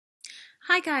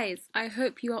Hi guys, I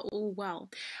hope you are all well.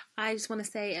 I just want to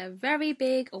say a very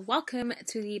big welcome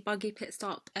to the Buggy Pit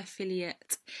Stop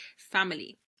affiliate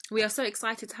family. We are so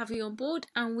excited to have you on board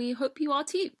and we hope you are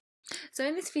too. So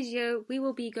in this video we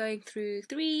will be going through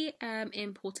three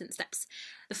important steps.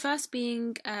 The first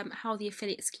being how the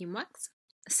affiliate scheme works.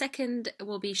 The second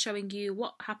will be showing you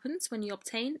what happens when you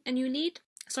obtain a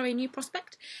new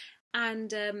prospect,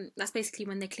 and that's basically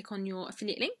when they click on your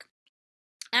affiliate link.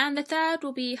 And the third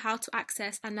will be how to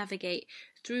access and navigate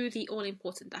through the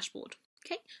all-important dashboard.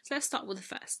 Okay, so let's start with the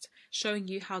first, showing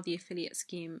you how the affiliate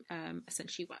scheme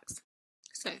essentially works.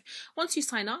 So once you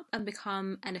sign up and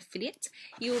become an affiliate,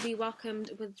 you will be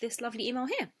welcomed with this lovely email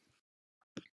here.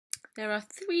 There are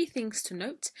three things to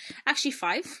note, actually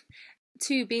five,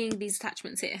 two being these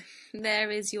attachments here. There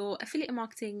is your affiliate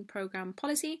marketing program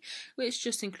policy, which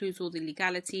just includes all the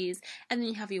legalities, and then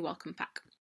you have your welcome pack.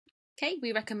 Okay,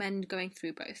 we recommend going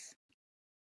through both.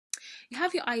 You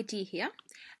have your ID here.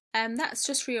 That's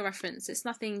just for your reference. It's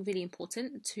nothing really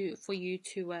important for you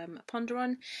to ponder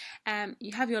on.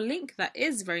 You have your link. That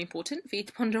is very important for you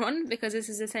to ponder on because this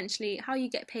is essentially how you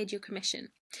get paid your commission.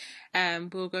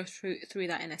 We'll go through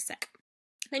that in a sec.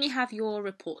 Then you have your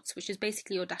reports, which is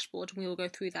basically your dashboard, and we will go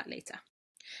through that later.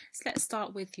 So let's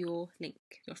start with your link,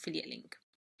 your affiliate link.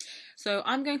 So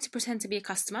I'm going to pretend to be a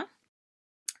customer.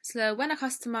 So when a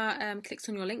customer clicks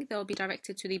on your link, they'll be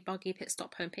directed to the Buggy Pit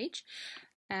Stop homepage.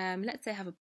 Let's say I have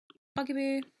a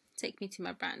bugaboo, take me to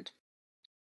my brand.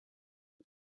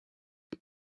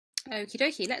 Okie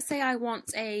dokie, let's say I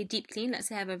want a deep clean. Let's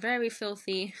say I have a very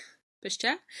filthy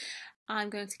pushchair.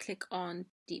 I'm going to click on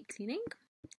deep cleaning.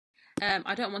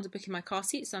 I don't want to book in my car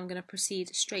seat, so I'm going to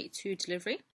proceed straight to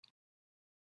delivery.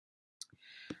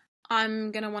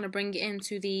 I'm going to want to bring it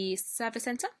into the service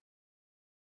center.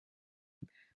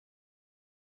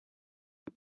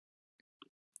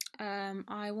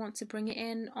 I want to bring it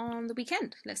in on the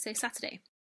weekend, let's say Saturday.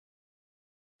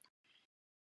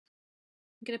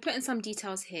 I'm going to put in some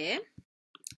details here.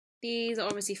 These are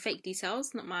obviously fake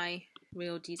details, not my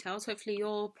real details. Hopefully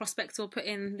your prospects will put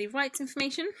in the right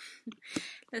information.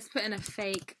 Let's put in a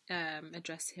fake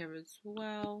address here as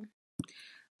well.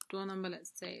 Door number,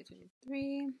 let's say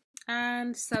 23.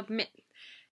 And submit.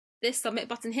 This submit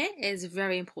button here is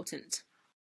very important.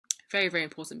 Very, very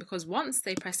important, because once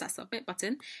they press that submit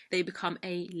button, they become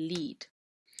a lead.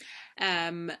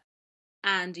 And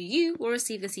you will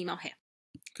receive this email here.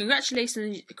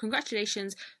 Congratulations,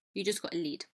 you just got a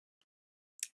lead.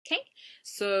 Okay,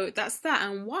 so that's that.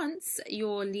 And once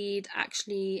your lead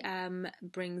actually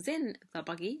brings in the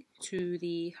buggy to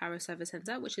the Harrow Service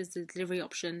Centre, which is the delivery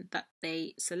option that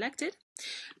they selected,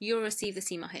 you'll receive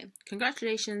this email here.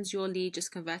 Congratulations, your lead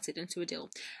just converted into a deal.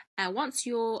 And once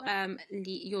your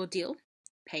deal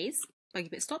pays, Buggy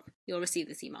Pit Stop, you'll receive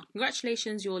this email.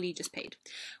 Congratulations, your lead just paid,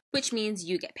 which means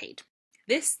you get paid.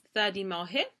 This third email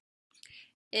here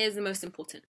is the most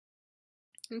important.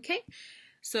 Okay,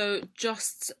 so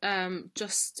just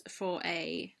for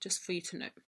you to know.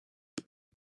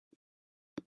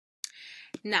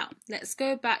 Now let's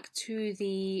go back to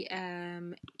the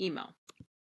email.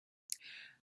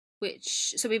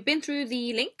 So we've been through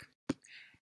the link.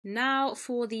 Now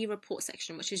for the report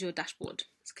section, which is your dashboard.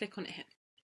 Let's click on it here.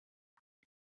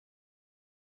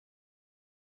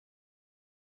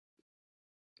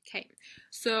 Okay,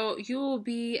 so you'll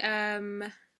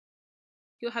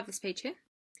have this page here.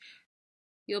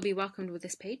 You'll be welcomed with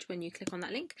this page when you click on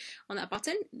that link. On that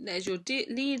button, there's your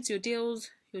leads, your deals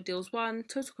won,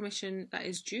 total commission that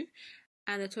is due,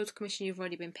 and the total commission you've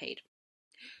already been paid.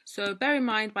 So bear in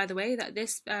mind, by the way, that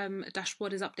this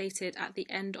dashboard is updated at the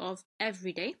end of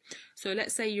every day. So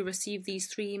let's say you receive these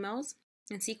 3 emails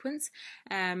in sequence,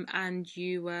 and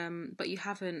you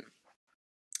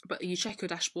check your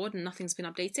dashboard and nothing's been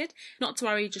updated. Not to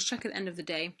worry, just check at the end of the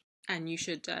day, and you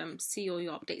should see all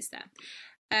your updates there.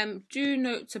 Do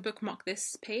note to bookmark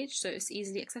this page so it's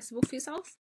easily accessible for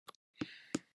yourself.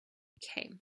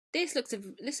 Okay, this looks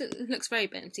very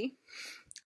empty.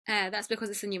 That's because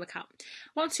it's a new account.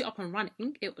 Once you're up and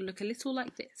running, it will look a little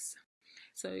like this.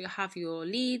 So you have your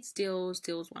leads, deals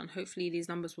won. Hopefully these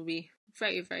numbers will be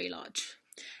very, very large.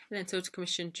 And then total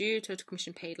commission due, total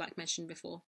commission paid, like mentioned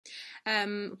before.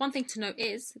 One thing to note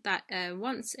is that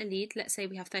once a lead, let's say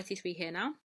we have 33 here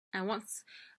now, and once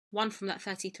one from that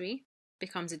 33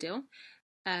 becomes a deal,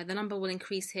 the number will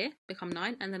increase here, become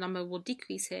 9, and the number will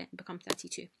decrease here, become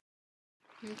 32.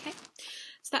 Okay,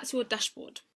 so that's your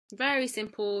dashboard. Very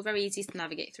simple, very easy to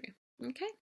navigate through. Okay,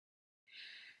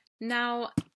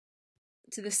 now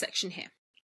to this section here.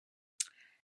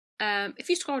 If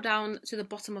you scroll down to the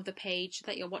bottom of the page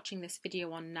that you're watching this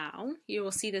video on now, you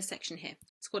will see this section here.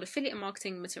 It's called Affiliate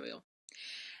Marketing Material.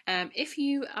 If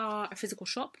you are a physical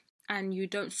shop and you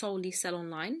don't solely sell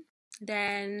online,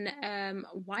 then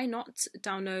why not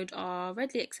download our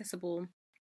readily accessible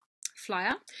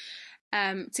flyer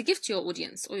to give to your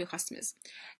audience or your customers.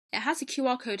 It has a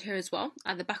QR code here as well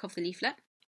at the back of the leaflet,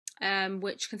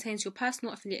 which contains your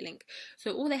personal affiliate link.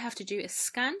 So all they have to do is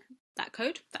scan that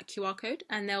code, that QR code,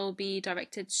 and they'll be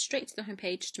directed straight to the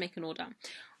homepage to make an order,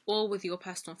 all with your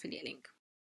personal affiliate link.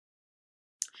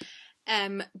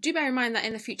 Do bear in mind that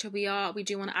in the future we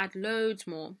do want to add loads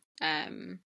more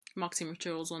marketing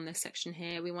materials on this section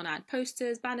here. We want to add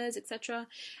posters, banners, etc.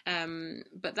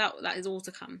 But that is all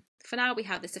to come. For now, we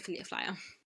have this affiliate flyer.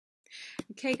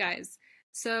 Okay, guys.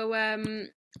 So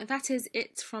that is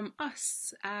it from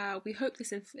us. We hope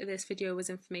this video was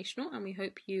informational, and we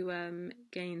hope you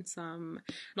gain some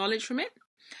knowledge from it.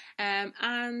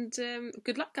 And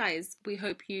good luck, guys. We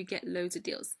hope you get loads of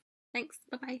deals. Thanks.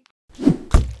 Bye bye.